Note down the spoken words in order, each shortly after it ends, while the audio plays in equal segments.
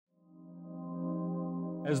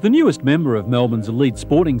As the newest member of Melbourne's elite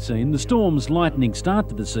sporting scene, the Storm's lightning start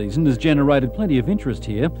to the season has generated plenty of interest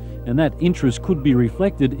here, and that interest could be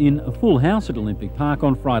reflected in a full house at Olympic Park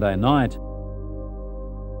on Friday night.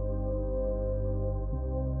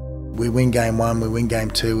 We win game 1, we win game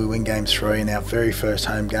 2, we win game 3. In our very first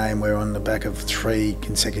home game, we're on the back of 3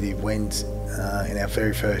 consecutive wins in our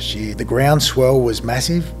very first year. The groundswell was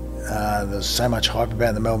massive. There was so much hype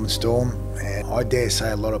about the Melbourne Storm, and I dare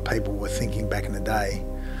say a lot of people were thinking back in the day.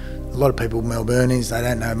 A lot of people, Melburnians, they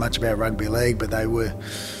don't know much about rugby league, but they were,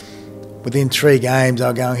 within 3 games, they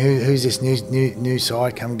were going, who's this new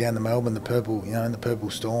side coming down to Melbourne, the purple, the Purple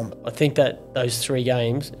Storm. I think that those 3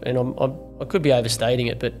 games, and I could be overstating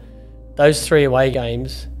it, but those 3 away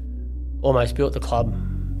games almost built the club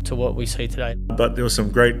to what we see today. But there was some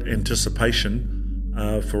great anticipation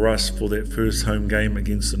for us for that first home game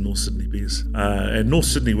against the North Sydney Bears. And North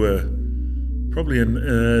Sydney were probably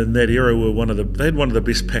in that era they had one of the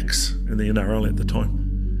best packs in the NRL at the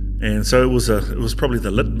time. And so it was probably the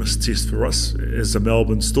litmus test for us as the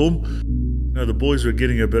Melbourne Storm. The boys were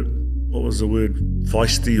getting a bit, what was the word,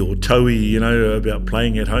 feisty or toey, about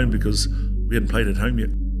playing at home because we hadn't played at home yet.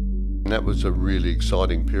 And that was a really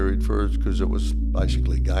exciting period for us because it was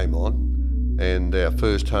basically game on. And our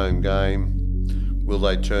first home game, will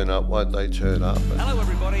they turn up, won't they turn up? Hello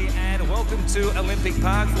everybody and welcome to Olympic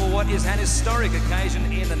Park for what is an historic occasion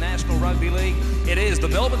in the National Rugby League. It is the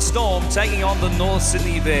Melbourne Storm taking on the North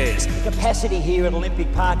Sydney Bears. The capacity here at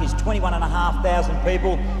Olympic Park is 21,500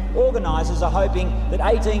 people. Organisers are hoping that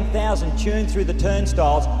 18,000 tune through the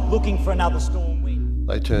turnstiles looking for another Storm win.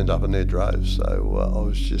 They turned up in their droves, so I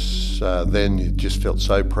was just, then you just felt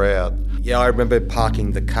so proud. Yeah, I remember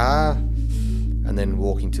parking the car and then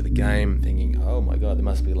walking to the game thinking, oh my God, there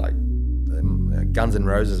must be like Guns N'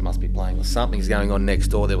 Roses must be playing or something's going on next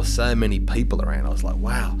door. There were so many people around. I was like,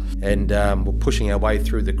 wow. And we're pushing our way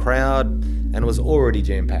through the crowd and it was already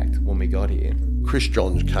jam-packed when we got here. Chris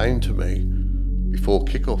Johns came to me before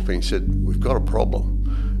kickoff and he said, we've got a problem.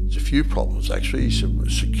 There's a few problems actually. He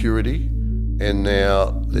said, security, and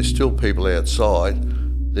now there's still people outside.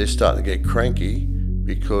 They're starting to get cranky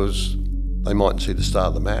because they mightn't see the start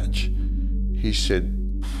of the match. He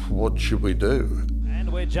said, what should we do?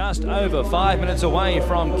 And we're just over 5 minutes away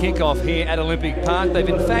from kickoff here at Olympic Park. They've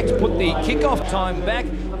in fact put the kickoff time back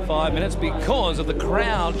 5 minutes because of the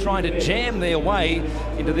crowd trying to jam their way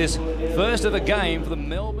into this first of the game for the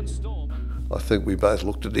Melbourne Storm. I think we both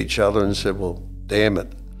looked at each other and said, well, damn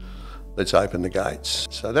it, let's open the gates.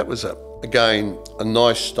 So that was, again, a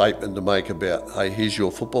nice statement to make about, hey, here's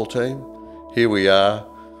your football team, here we are,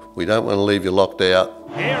 we don't want to leave you locked out.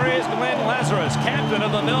 Here is Glenn Lazarus, captain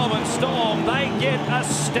of the Melbourne Storm. They get a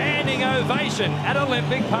standing ovation at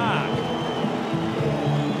Olympic Park.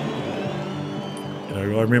 I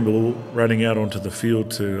remember running out onto the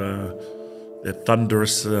field to that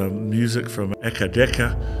thunderous music from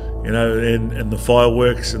Akadaka, and the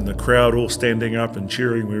fireworks and the crowd all standing up and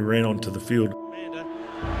cheering. We ran onto the field.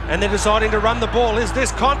 And they're deciding to run the ball. Is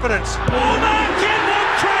this confidence? Markin will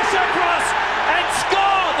crash across and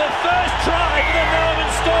score the first try for the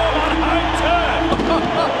Melbourne Storm on home turf.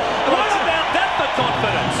 What about that for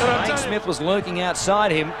confidence? Hank Smith was lurking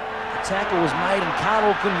outside him. The tackle was made and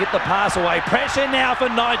Cardle couldn't get the pass away. Pressure now for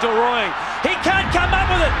Nigel Roy. He can't come up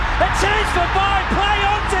with it. A chance for Boy. Play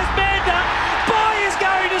on, says Banda. Boy is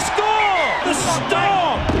going to score. The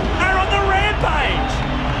Storm are on the rampage.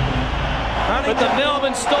 But the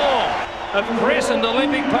Melbourne Storm have christened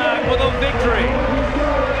Olympic Park with a victory.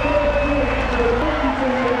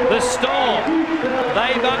 The Storm,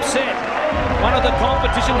 they've upset one of the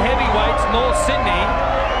competition heavyweights, North Sydney.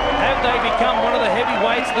 Have they become one of the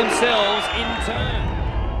heavyweights themselves in turn?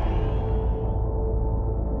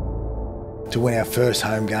 To win our first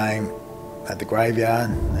home game at the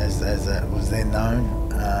Graveyard, as it was then known,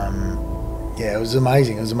 yeah, it was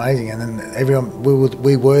amazing. It was amazing, and then everyone,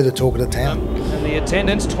 we were the talk of the town. And the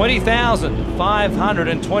attendance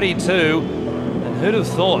 20,522, and who'd have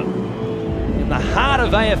thought? In the heart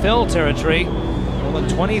of AFL territory, more than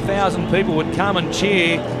 20,000 people would come and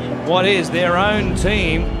cheer what is their own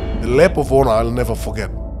team. The lap of honor, I'll never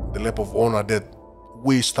forget. The lap of honor that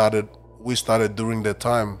we started during that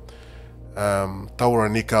time. Taura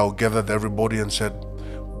and Nikau gathered everybody and said,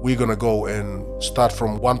 we're gonna go and start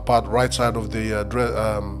from one part, right side of the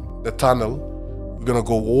tunnel. We're gonna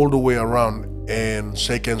go all the way around and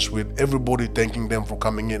shake hands with everybody, thanking them for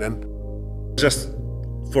coming in. And just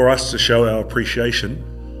for us to show our appreciation,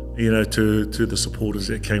 to the supporters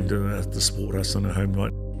that came to support us on a home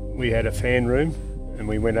night. We had a fan room, and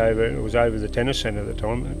we went over. It was over the tennis centre at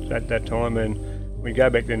that time, and we go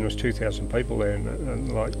back then. There was 2,000 people there,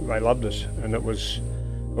 and like they loved us, and it was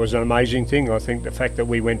was an amazing thing. I think the fact that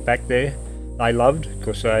we went back there, they loved,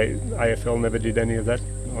 because AFL never did any of that.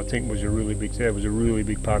 I think was a really big thing. It was a really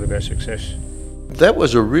big part of our success. That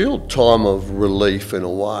was a real time of relief in a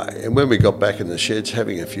way. And when we got back in the sheds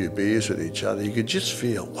having a few beers with each other, you could just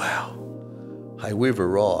feel, wow, hey, we've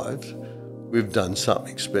arrived, we've done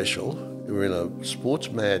something special. We're in a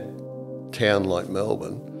sports-mad town like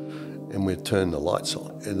Melbourne, and we've turned the lights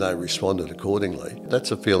on, and they responded accordingly.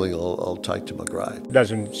 That's a feeling I'll take to my grave. It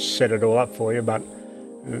doesn't set it all up for you, but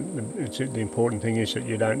the important thing is that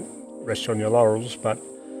you don't rest on your laurels. But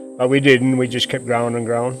we did, and we just kept growing and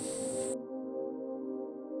growing.